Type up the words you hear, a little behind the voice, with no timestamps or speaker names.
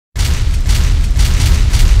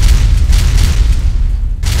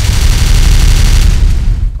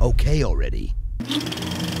okay already?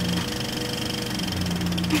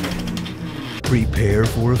 Prepare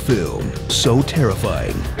for a film so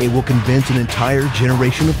terrifying it will convince an entire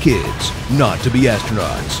generation of kids not to be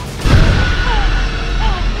astronauts.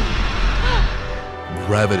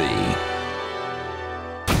 Gravity.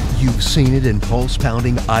 You've seen it in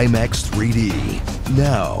pulse-pounding IMAX 3D.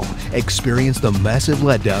 Now, experience the massive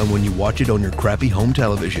letdown when you watch it on your crappy home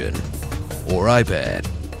television, or iPad,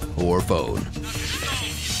 or phone.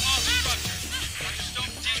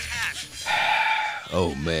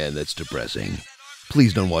 Oh man, that's depressing.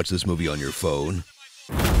 Please don't watch this movie on your phone.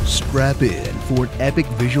 Strap in for an epic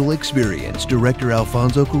visual experience director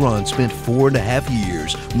Alfonso Cuarón spent 4.5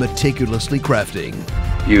 years meticulously crafting.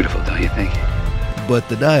 Beautiful, don't you think? But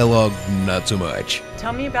the dialogue, not so much.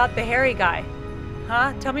 Tell me about the hairy guy.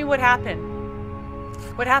 Huh? Tell me what happened.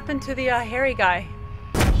 What happened to the hairy guy?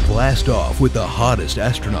 Blast off with the hottest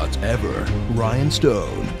astronauts ever, Ryan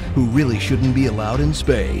Stone, who really shouldn't be allowed in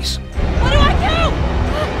space. What do I do?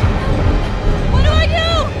 What do I do?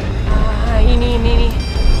 Eeny.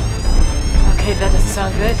 Okay, that doesn't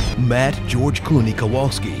sound good. Matt George Clooney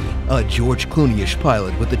Kowalski, a George Clooney-ish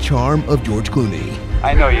pilot with the charm of George Clooney.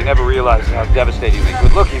 I know you never realized how devastatingly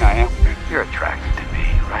good-looking I am. You're attracted to me,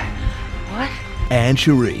 right? What? And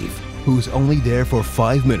Sharif, who's only there for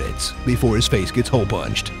 5 minutes before his face gets hole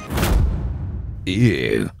punched.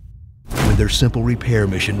 Ew. When their simple repair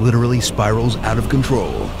mission literally spirals out of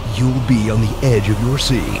control, you'll be on the edge of your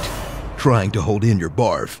seat, trying to hold in your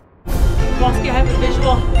barf. Kowalski, I have a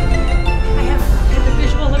visual. I have a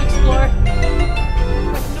visual. Let me explore.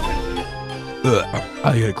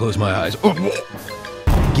 I gotta close my eyes.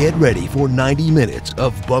 Get ready for 90 minutes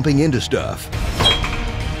of bumping into stuff.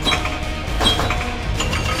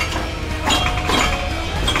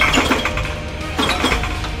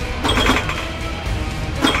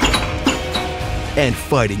 And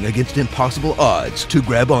fighting against impossible odds to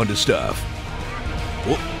grab onto stuff.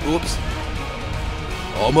 Oops.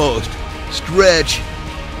 Almost. Stretch.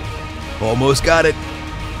 Almost got it.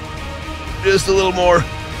 Just a little more.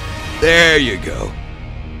 There you go.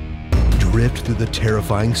 Drift through the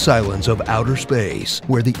terrifying silence of outer space,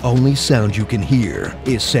 where the only sound you can hear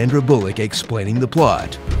is Sandra Bullock explaining the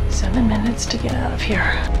plot. 7 minutes to get out of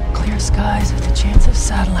here. Clear skies with a chance of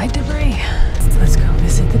satellite debris. Let's go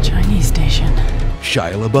visit the Chinese station.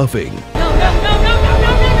 Shia LaBeoufing.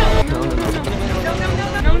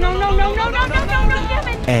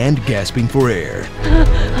 And gasping for air.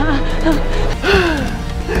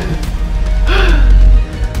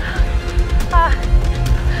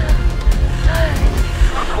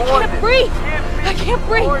 I can't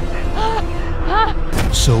breathe.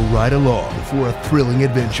 So ride along for a thrilling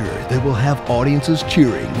adventure that will have audiences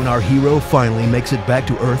cheering when our hero finally makes it back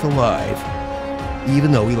to Earth alive,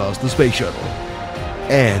 even though he lost the space shuttle,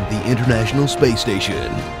 and the International Space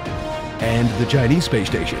Station, and the Chinese Space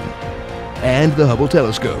Station, and the Hubble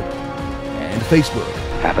Telescope, and Facebook.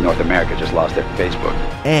 Half of North America just lost their Facebook.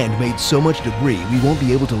 And made so much debris we won't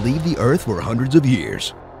be able to leave the Earth for hundreds of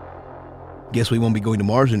years. Guess we won't be going to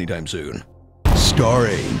Mars anytime soon.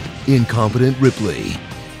 Starring Incompetent Ripley,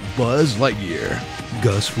 Buzz Lightyear,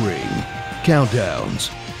 Gus Fring,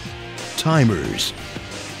 countdowns, timers,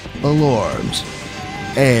 alarms,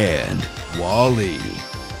 and Wall-E.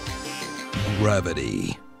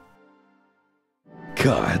 Gravity.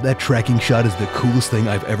 God, that tracking shot is the coolest thing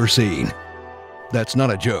I've ever seen. That's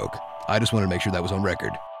not a joke. I just wanted to make sure that was on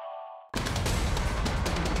record.